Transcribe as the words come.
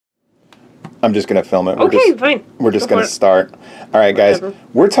I'm just going to film it. Okay, fine. We're just going to start. All right, guys. Whatever.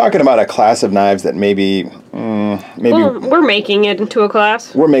 We're talking about a class of knives that maybe... Well, we're making it into a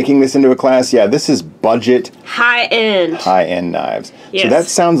class. We're making this into a class. Yeah, this is budget... High-end. High-end knives. Yes. So that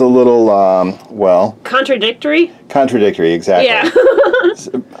sounds a little, well... Contradictory? Contradictory, exactly. Yeah.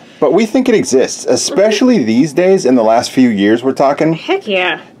 But we think it exists, especially these days, in the last few years we're talking. Heck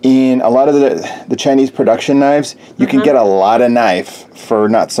yeah. In a lot of the Chinese production knives, you can get a lot of knife for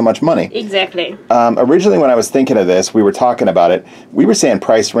not so much money. Exactly. Originally, when I was thinking of this, we were talking about it. We were saying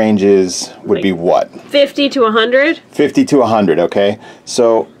price ranges would be what? 50 to 100? 50 to 100, okay?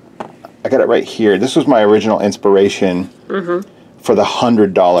 So, I got it right here. This was my original inspiration for the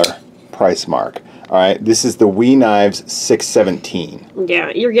 $100 price mark. All right, this is the WE Knives 617. Yeah,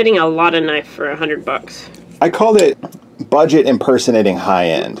 you're getting a lot of knife for $100. I called it budget impersonating high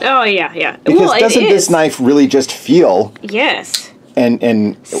end. Oh yeah, yeah. Because well, doesn't this knife really just feel? Yes.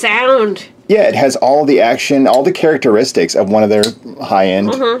 And sound. Yeah, it has all the action, all the characteristics of one of their high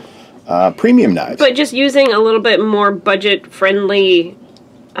end premium knives. But just using a little bit more budget friendly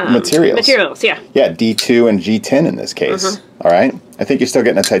materials. Yeah. Yeah, D2 and G10 in this case. All right. I think you're still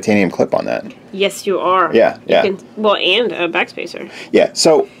getting a titanium clip on that. Yes, you are. Yeah, yeah. Well, and a backspacer. Yeah,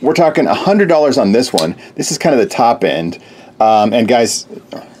 so we're talking $100 on this one. This is kind of the top end. And guys,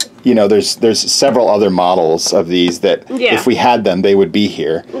 you know, there's several other models of these that if we had them, they would be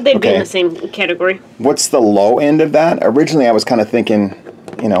here. They'd be in the same category. What's the low end of that? Originally, I was kind of thinking,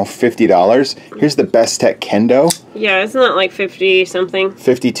 you know, $50. Here's the Best Tech Kendo. Yeah, isn't that like 50 something?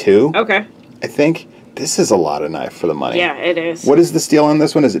 52. Okay. I think this is a lot of knife for the money. Yeah, it is. What is the steel on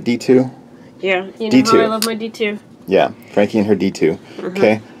this one? Is it D2? Yeah, you know D2. how I love my D2. Yeah, Frankie and her D2.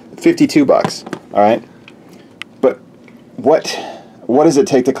 Okay, $52. All right, but what does it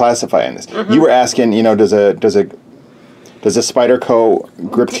take to classify in this? You were asking, you know, does a Spyderco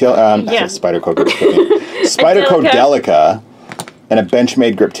Griptilian, Spyderco Griptilian, Spyderco Delica, and a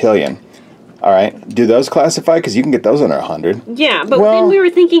Benchmade Griptilian. All right, do those classify? Because you can get those under 100. Yeah, but then we were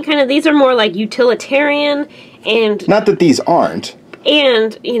thinking kind of these are more like utilitarian and... Not that these aren't.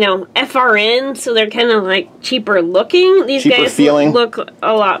 And, you know, FRN, so they're kind of like cheaper looking. These cheaper guys feeling. Look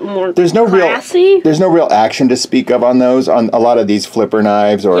a lot more there's no classy. There's no real action to speak of on those, on a lot of these flipper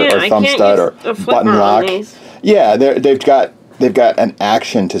knives or thumb stud or button lock. Yeah, they've got an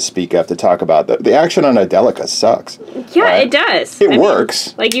action to speak of, to talk about. The action on a Delica sucks. Yeah, right? It does. It works.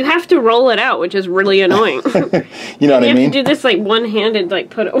 Mean, like, you have to roll it out, which is really annoying. You know what I mean? You have to do this, like, one-handed,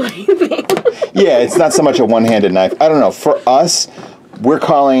 like, put away thing. Yeah, it's not so much a one-handed knife. I don't know. For us, we're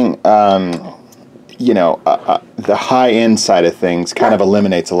calling, you know, the high-end side of things kind of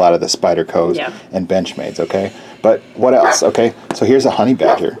eliminates a lot of the Spydercos and Benchmades, okay? But what else? Okay, so here's a Honey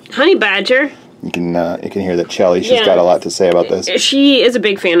Badger. Honey Badger. You can hear that Shelly, she's got a lot to say about this. She is a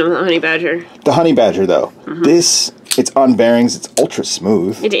big fan of the Honey Badger. The Honey Badger, though, it's on bearings, it's ultra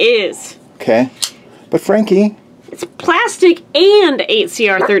smooth. It is. Okay, but Frankie... It's plastic and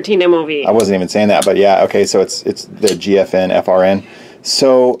 8CR13 MOV. I wasn't even saying that, but yeah, okay, so it's the GFN, FRN.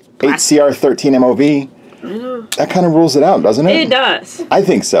 So 8CR13 MOV, that kind of rules it out, doesn't it? It does. I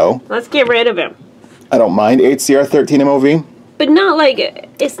think so. Let's get rid of him. I don't mind 8CR13 MOV. But not like,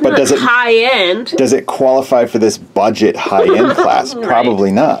 it's not high-end. Does it qualify for this budget high-end class?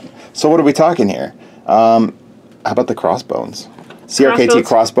 Probably not. So what are we talking here? How about the crossbones? CRKT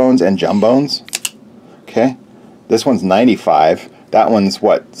crossbones and jumbones. Okay. This one's 95. That one's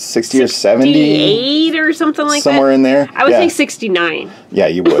what, 60 or 70? 68 or something like that. Somewhere in there. I would say 69. Yeah,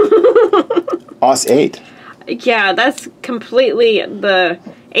 you would. OS 8. Yeah, that's completely the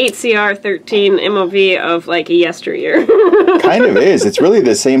 8CR13 MOV of like a yesteryear. Kind of is. It's really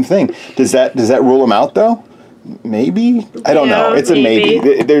the same thing. Does that rule them out though? Maybe? I don't know. It's a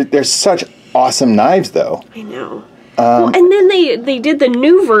maybe. They're such awesome knives though. I know. Well, and then they did the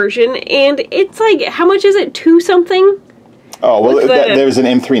new version, and it's like, how much is it? 2 something? Oh, well, there's an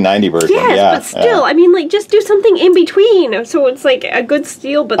M390 version. Yes, but still, I mean, like, just do something in between. So it's like a good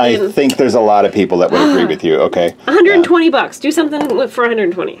steal, but then... I think there's a lot of people that would agree with you, okay? 120 bucks. Do something for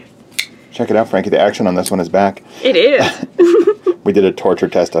 120. Check it out, Frankie. The action on this one is back. It is. We did a torture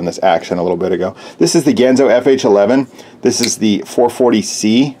test on this action a little bit ago. This is the Genzo FH11. This is the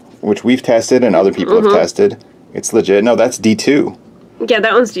 440C, which we've tested and other people have tested. It's legit. No, that's D2. Yeah,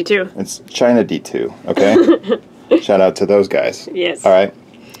 that one's D2. It's China D2, okay? Shout out to those guys. Yes. All right.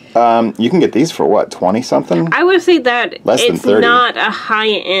 You can get these for what, 20 something? I would say that less than 30. Not a high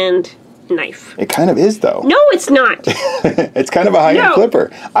end knife. It kind of is, though. No, it's not. It's kind of a high-end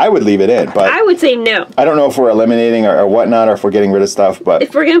clipper. I would leave it in, but I would say no. I don't know if we're eliminating or whatnot, or if we're getting rid of stuff, but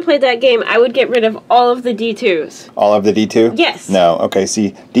if we're going to play that game, I would get rid of all of the D2s. All of the D2? Yes. No. Okay,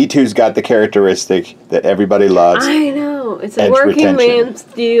 see, D2's got the characteristic that everybody loves. I know. It's a Edge working retention. man's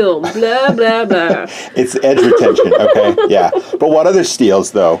steel. Blah, blah, blah. It's edge retention, okay? Yeah. But what other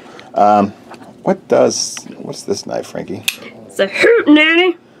steels, though? What's this knife, Frankie? It's a hoot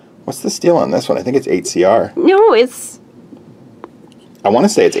nanny. What's the steel on this one? I think it's 8CR. No, it's... I want to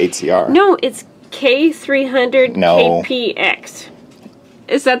say it's 8CR. No, it's K300 No. KPX.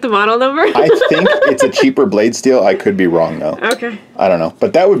 Is that the model number? I think it's a cheaper blade steel. I could be wrong, though. Okay. I don't know.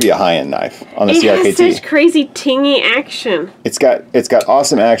 But that would be a high-end knife on the It CRKT. has such crazy tingy action. It's got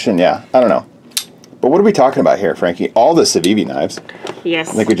awesome action, yeah. I don't know. But what are we talking about here, Frankie? All the Civivi knives. Yes.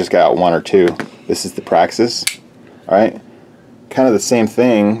 I think we just got one or two. This is the Praxis. All right. Kind of the same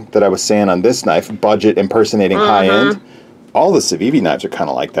thing that I was saying on this knife, budget impersonating high-end. All the Civivi knives are kind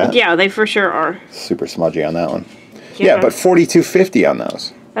of like that. Yeah, they for sure are. Super smudgy on that one. Yeah, but $42.50 on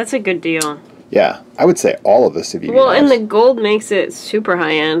those. That's a good deal. Yeah, I would say all of the Civivi Well, knives. and the gold makes it super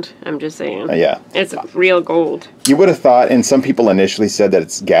high-end, I'm just saying. Yeah. It's real gold. You would have thought, and some people initially said that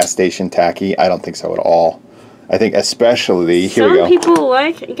it's gas station tacky. I don't think so at all. I think especially, here we go. Some people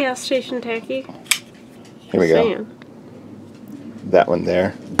like gas station tacky. Here we go. That one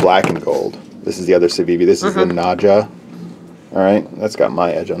there, black and gold. This is the other Civivi. This is the Naja. All right, that's got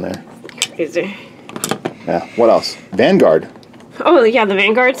my edge on there. Crazy. Yeah, what else? Vanguard. Oh, yeah, the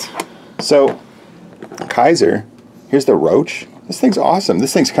Vanguards. So, Kaiser, here's the Roach. This thing's awesome.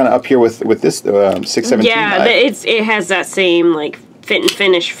 This thing's kind of up here with this 617 Yeah, knife. it has that same, like, fit and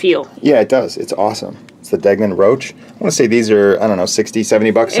finish feel. Yeah, it does. It's awesome. It's the Degnan Roach. I want to say these are, I don't know, 60, 70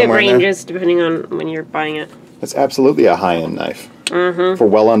 bucks somewhere in there. It ranges depending on when you're buying it. It's absolutely a high-end knife. For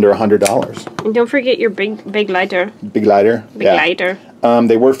well under $100. And don't forget your big lighter. Big lighter. Big lighter.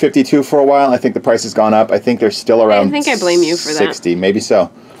 They were 52 for a while. I think the price has gone up. I think they're still around. I think I blame you for that. 60, maybe so.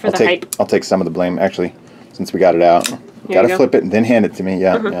 For the hype. I'll take some of the blame actually, since we got it out. Got to flip it and then hand it to me.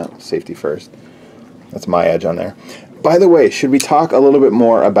 Yeah, yeah. Safety first. That's my edge on there. By the way, should we talk a little bit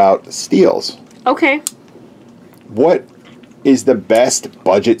more about steels? Okay. What is the best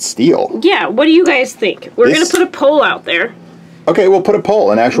budget steel? Yeah, what do you guys think? We're going to put a poll out there. Okay, we'll put a poll,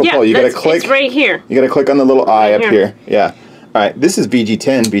 an actual poll. You got to click. It's right here. You got to click on the little eye up here. Yeah. All right, this is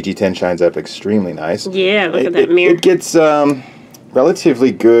BG10. BG10 shines up extremely nice. Yeah, look at that mirror. It gets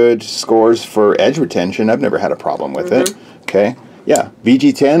relatively good scores for edge retention. I've never had a problem with it. Okay. Yeah,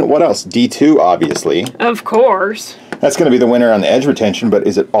 BG10. What else? D2, obviously. Of course. That's going to be the winner on the edge retention, but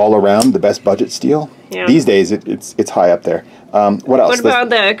is it all around the best budget steel? Yeah. These days, it's high up there. What else? What about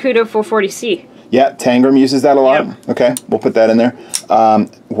the Akuto 440C? Yeah, Tangram uses that a lot. Yep. Okay, we'll put that in there.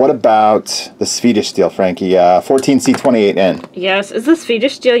 What about the Swedish steel, Frankie? 14C28N. Yes, is the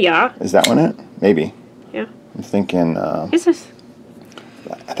Swedish steel? Yeah. Is that one it? Maybe. Yeah. I'm thinking. Is this?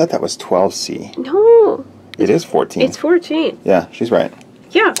 I thought that was 12C. No. It is 14. It's 14. Yeah, she's right.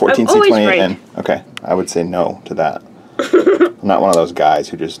 Yeah, 14C28N. right. Okay, I would say no to that. I'm not one of those guys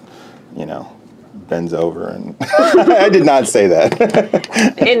who just, bends over and I did not say that.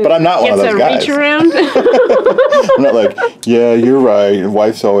 But I'm not one of those guys. Reach around. I'm not like, yeah, you're right. Your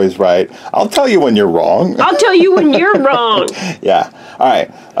wife's always right. I'll tell you when you're wrong. I'll tell you when you're wrong. Yeah. All right.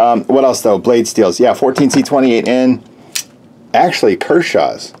 What else though? Blade steels. Yeah, 14C28N. Actually,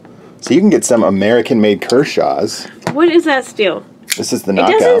 Kershaw's. So you can get some American-made Kershaw's. What is that steel? This is the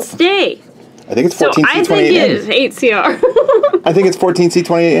knockout. It doesn't stay. I think it's 14C28N. So I think it is 8CR. I think it's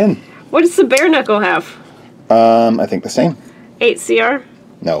 14C28N. What does the bare knuckle have? I think the same. 8CR?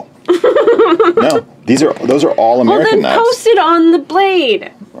 No. No. Those are all American knives. Well, then post it on the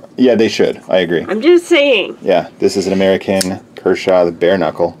blade. Yeah, they should. I agree. I'm just saying. Yeah, this is an American Kershaw, the bare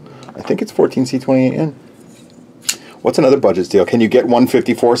knuckle. I think it's 14C28N. What's another budget steel? Can you get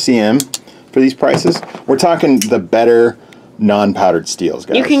 154 CM for these prices? We're talking the better non-powdered steels,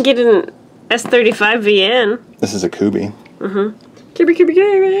 guys. You can get an S35 VN. This is a Kubi.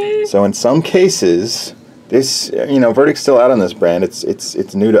 Kubi. So in some cases, this, verdict's still out on this brand.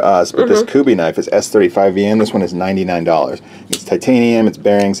 It's new to us, but this Kubi knife is S35 VN. This one is $99. It's titanium, it's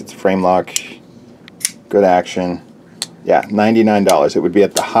bearings, it's frame lock, good action. Yeah, $99. It would be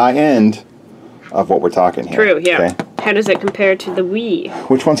at the high end of what we're talking here. True, yeah. Okay? How does it compare to the Wii?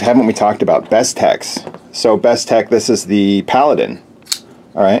 Which ones haven't we talked about? Best Techs. So Best Tech, this is the Paladin.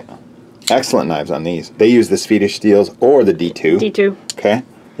 All right. Excellent knives on these. They use the Swedish steels or the D2. D2. Okay.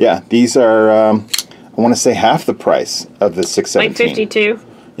 Yeah, these are, I want to say half the price of the 617. Like 52.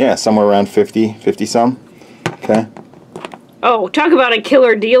 Yeah, somewhere around 50 some. Okay. Oh, talk about a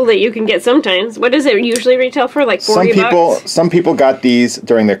killer deal that you can get sometimes. What does it usually retail for? Like 40 bucks? Some people got these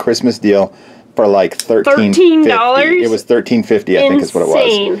during their Christmas deal for like $13.50. It was $13.50, I think is what it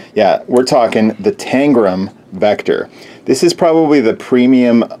was. Yeah, we're talking the Tangram Vector. This is probably the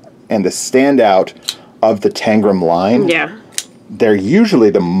premium and the standout of the Tangram line. Yeah. They're usually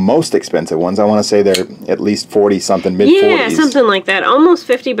the most expensive ones. I want to say they're at least 40-something, mid-40s. Yeah, something like that. Almost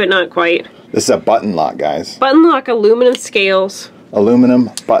 50, but not quite. This is a button lock, guys. Button lock, aluminum scales. Aluminum,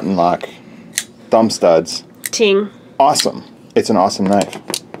 button lock, thumb studs. Ting. Awesome. It's an awesome knife.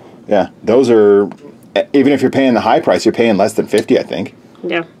 Yeah, those are, even if you're paying the high price, you're paying less than 50, I think.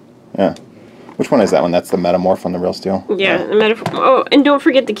 Yeah. Yeah. Which one is that one? That's the Metamorph on the real steel? Yeah, the Metamorph. Oh, and don't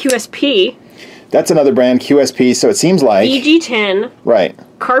forget the QSP. That's another brand, QSP, so it seems like... EG10. Right.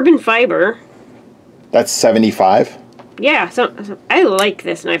 Carbon fiber. That's 75? Yeah, so I like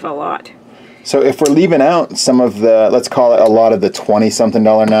this knife a lot. So if we're leaving out some of the, let's call it a lot of the $20-something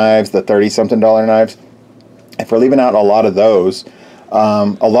knives, the $30-something knives, if we're leaving out a lot of those,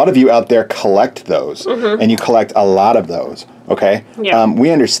 a lot of you out there collect those, and you collect a lot of those, okay? Yeah. We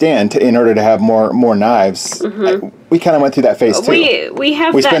understand, in order to have more knives, we kind of went through that phase too. We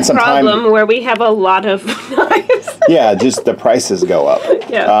have that problem where we have a lot of knives. Yeah, just the prices go up.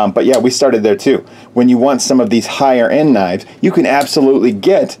 Yeah. But yeah, we started there too. When you want some of these higher end knives, you can absolutely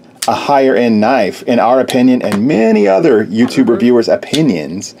get a higher end knife, in our opinion, and many other YouTube reviewers'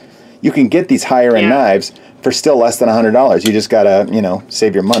 opinions. You can get these higher end knives for still less than $100. You just gotta,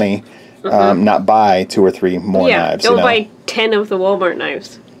 save your money, not buy 2 or 3 more knives. Don't buy 10 of the Walmart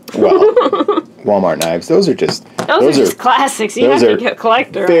knives. Well, Walmart knives, those are just classics. You have to get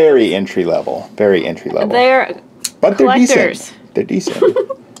collector. Very entry level. Very entry level. They're collectors. They're decent.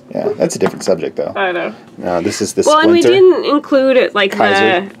 Yeah, that's a different subject though. I know. No, this is the Splinter. Splinter. And we didn't include like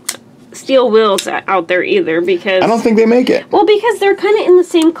Kaiser. The steel wheels out there either, because I don't think they make it. Well, because they're kind of in the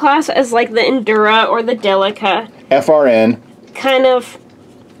same class as like the Endura or the Delica. FRN. Kind of.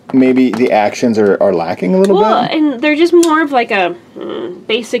 Maybe the actions are lacking a little bit. Well, and they're just more of like a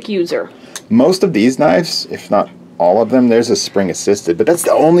basic user. Most of these knives, if not all of them, there's a spring assisted, but that's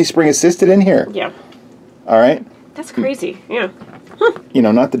the only spring assisted in here. Yeah. All right. That's crazy. Yeah.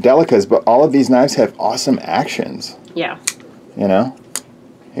 Not the Delicas, but all of these knives have awesome actions. Yeah.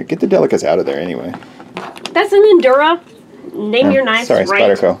 Here, get the Delicas out of there anyway. That's an Endura. Name your knives right.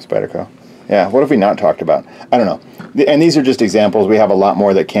 Spyderco. Yeah, what have we not talked about? I don't know. And these are just examples. We have a lot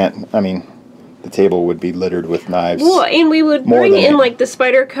more that can't, the table would be littered with knives. Well, and we would bring in like the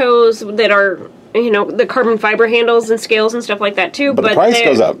Spydercos that are, the carbon fiber handles and scales and stuff like that too. But the price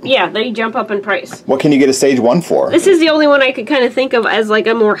goes up. Yeah, they jump up in price. What can you get a Stage 1 for? This is the only one I could kind of think of as like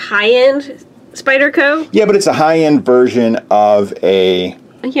a more high-end Spyderco. Yeah, but it's a high-end version of the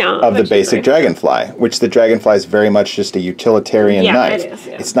basic Dragonfly, which the Dragonfly is very much just a utilitarian knife. It is,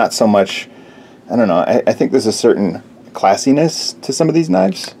 yeah. It's not so much, I don't know, I think there's a certain classiness to some of these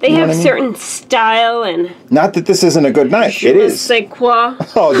knives. They have certain style and... Not that this isn't a good knife. It is. C'est quoi?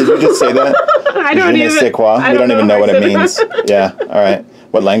 Oh, did you just say that? I don't even... C'est quoi? We don't even know what it means. Yeah, all right.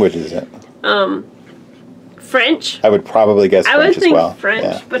 What language is it? French. I would probably guess French as well. I would think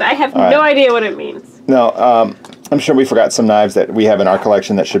French, but I have no idea what it means. No, I'm sure we forgot some knives that we have in our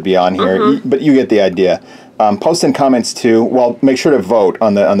collection that should be on here, but you get the idea. Post in comments too. Well, make sure to vote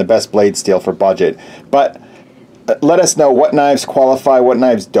on the best blade steel for budget. But let us know what knives qualify, what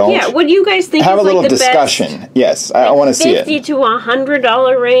knives don't. Yeah, what do you guys think? Have is a little like the discussion. Best, yes, I want to see it. $50 to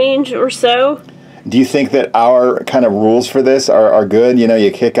 $100 range or so. Do you think that our kind of rules for this are good?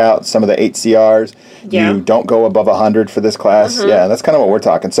 You kick out some of the 8CRs. Yeah. You don't go above 100 for this class. Yeah, that's kind of what we're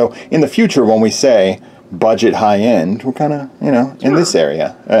talking. So in the future, when we say budget high end, we're kind of, in this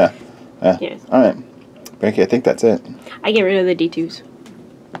area. Yeah. All right. Frankie, I think that's it. I get rid of the D2s.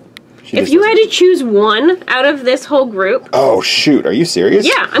 If you had to choose one out of this whole group... Oh, shoot. Are you serious?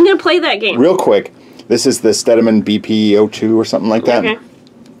 Yeah, I'm going to play that game. Real quick. This is the Stedeman BP02 or something like that. Okay.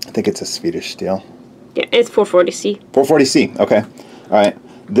 I think it's a Swedish steel. Yeah, it's 440C. 440C. Okay. All right.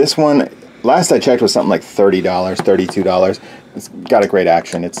 This one, last I checked, was something like $30, $32. It's got a great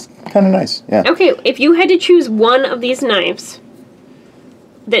action. It's kind of nice. Yeah. Okay, if you had to choose one of these knives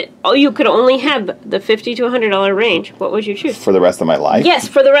that you could only have the $50 to $100 range, what would you choose? For the rest of my life? Yes,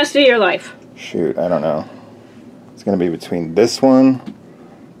 for the rest of your life. Shoot, I don't know. It's going to be between this one.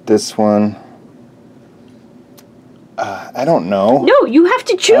 I don't know. No, you have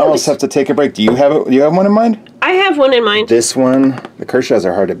to choose. I almost have to take a break. Do you have one in mind? I have one in mind. This one. The Kershaws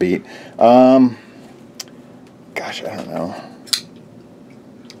are hard to beat. Gosh, I don't know.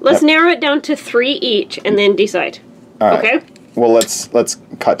 Let's narrow it down to 3 each and then decide. All right. Okay? Well, let's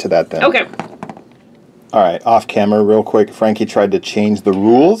cut to that then. Okay. All right, off camera, real quick. Frankie tried to change the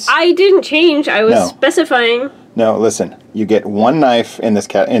rules. I didn't change. I was specifying. No, listen. You get one knife in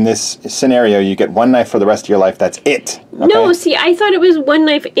this scenario. You get one knife for the rest of your life. That's it. Okay? No, see, I thought it was one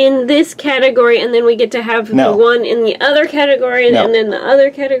knife in this category, and then we get to have the one in the other category, and then the other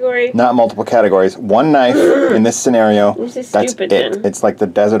category. Not multiple categories. One knife in this scenario. This is that's stupid. it. Then. It's like the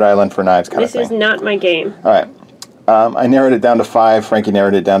desert island for knives kind of thing. This is not my game. All right. I narrowed it down to 5. Frankie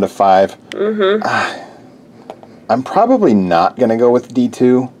narrowed it down to 5. I'm probably not going to go with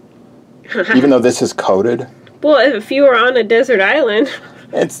D2, even though this is coded. Well, if you were on a desert island,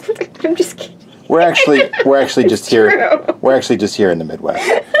 it's. I'm just kidding. We're actually just here. We're actually just here in the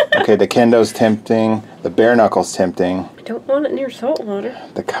Midwest. Okay, the Kendo's tempting. The bare knuckle's tempting. I don't want it near salt water.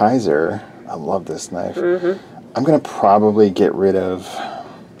 The Kaiser. I love this knife. I'm gonna probably get rid of.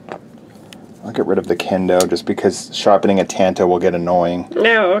 I'll get rid of the Kendo just because sharpening a Tanto will get annoying.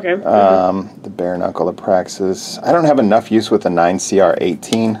 No, okay. The bare knuckle, the Praxis. I don't have enough use with the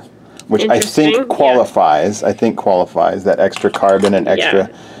 9CR18, which I think qualifies. I think qualifies that extra carbon and extra.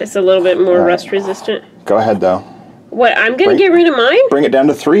 Yeah, it's a little bit more rust resistant. Go ahead though. What? I'm gonna get rid of mine? Bring it down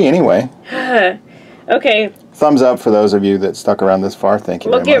to 3 anyway. Okay. Thumbs up for those of you that stuck around this far. Thank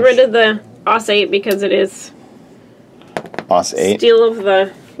you very much. We'll get rid of the OS 8 because it is OS 8. Steel of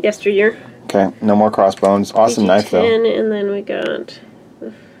the yesteryear. Okay, no more crossbones. Awesome knife though. And then we got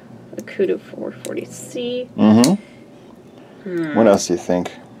a Kudo 440C. What else do you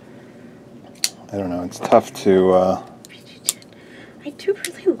think? I don't know. It's tough to. I do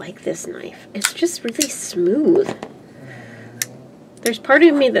really like this knife. It's just really smooth. There's part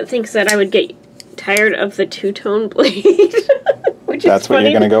of me that thinks that I would get tired of the two-tone blade. Which That's is what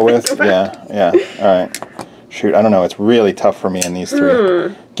you're funny going to go with? Yeah. All right. Shoot, I don't know. It's really tough for me in these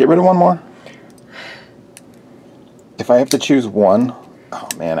 3. Get rid of one more. If I have to choose one, oh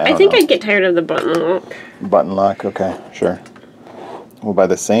man, I think I'd get tired of the button lock. Button lock, okay, sure. Well, by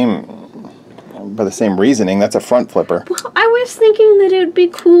the same reasoning, that's a front flipper. Well, I was thinking that it would be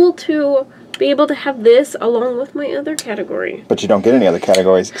cool to be able to have this along with my other category. But you don't get any other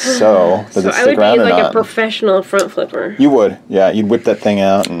categories, so does it stick around or not? I would be like a professional front flipper. You would, yeah. You'd whip that thing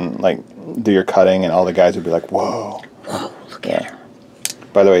out and like do your cutting, and all the guys would be like, "Whoa, look at her."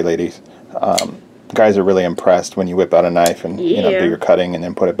 By the way, ladies. Guys are really impressed when you whip out a knife and you know do your cutting and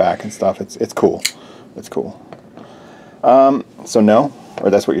then put it back and stuff. It's cool. It's cool. So no, or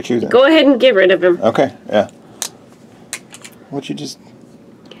that's what you're choosing. Go ahead and get rid of him. Okay. Yeah. What you just?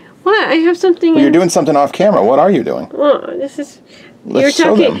 What? I have something. Well, you're doing something off camera. What are you doing? Well, this is. Let's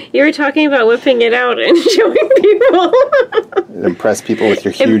show them. You were talking about whipping it out and showing people. Impress people with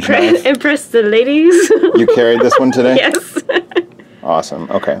your huge knife. Impress the ladies. You carried this one today? Yes. Awesome.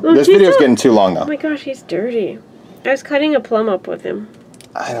 Okay. Well, this video's getting too long, though. Oh my gosh, he's dirty. I was cutting a plum up with him.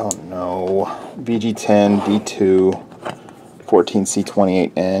 I don't know. VG10, D2,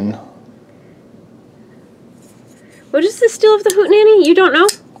 14C28N. What is the Steel of the Hootenanny? You don't know?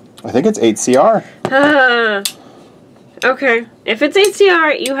 I think it's 8CR. Okay. If it's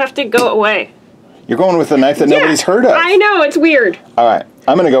 8CR, you have to go away. You're going with a knife that nobody's heard of. I know, it's weird. All right.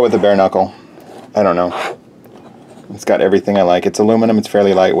 I'm going to go with the bare knuckle. I don't know. It's got everything I like. It's aluminum. It's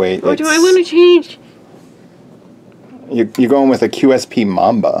fairly lightweight. What do I want to change? You're going with a QSP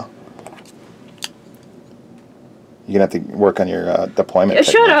Mamba. You're going to have to work on your deployment.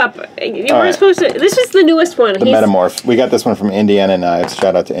 Shut up. You weren't supposed to. This is the newest one. The Metamorph. We got this one from Indiana Knives.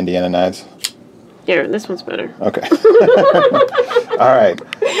 Shout out to Indiana Knives. Yeah, this one's better. Okay. All right.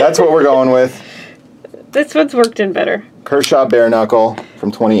 That's what we're going with. This one's worked in better. Kershaw Bare Knuckle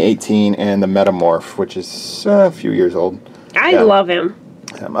from 2018 and the Metamorph, which is a few years old. I love him.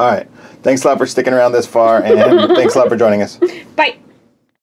 All right. Thanks a lot for sticking around this far, and thanks a lot for joining us. Bye.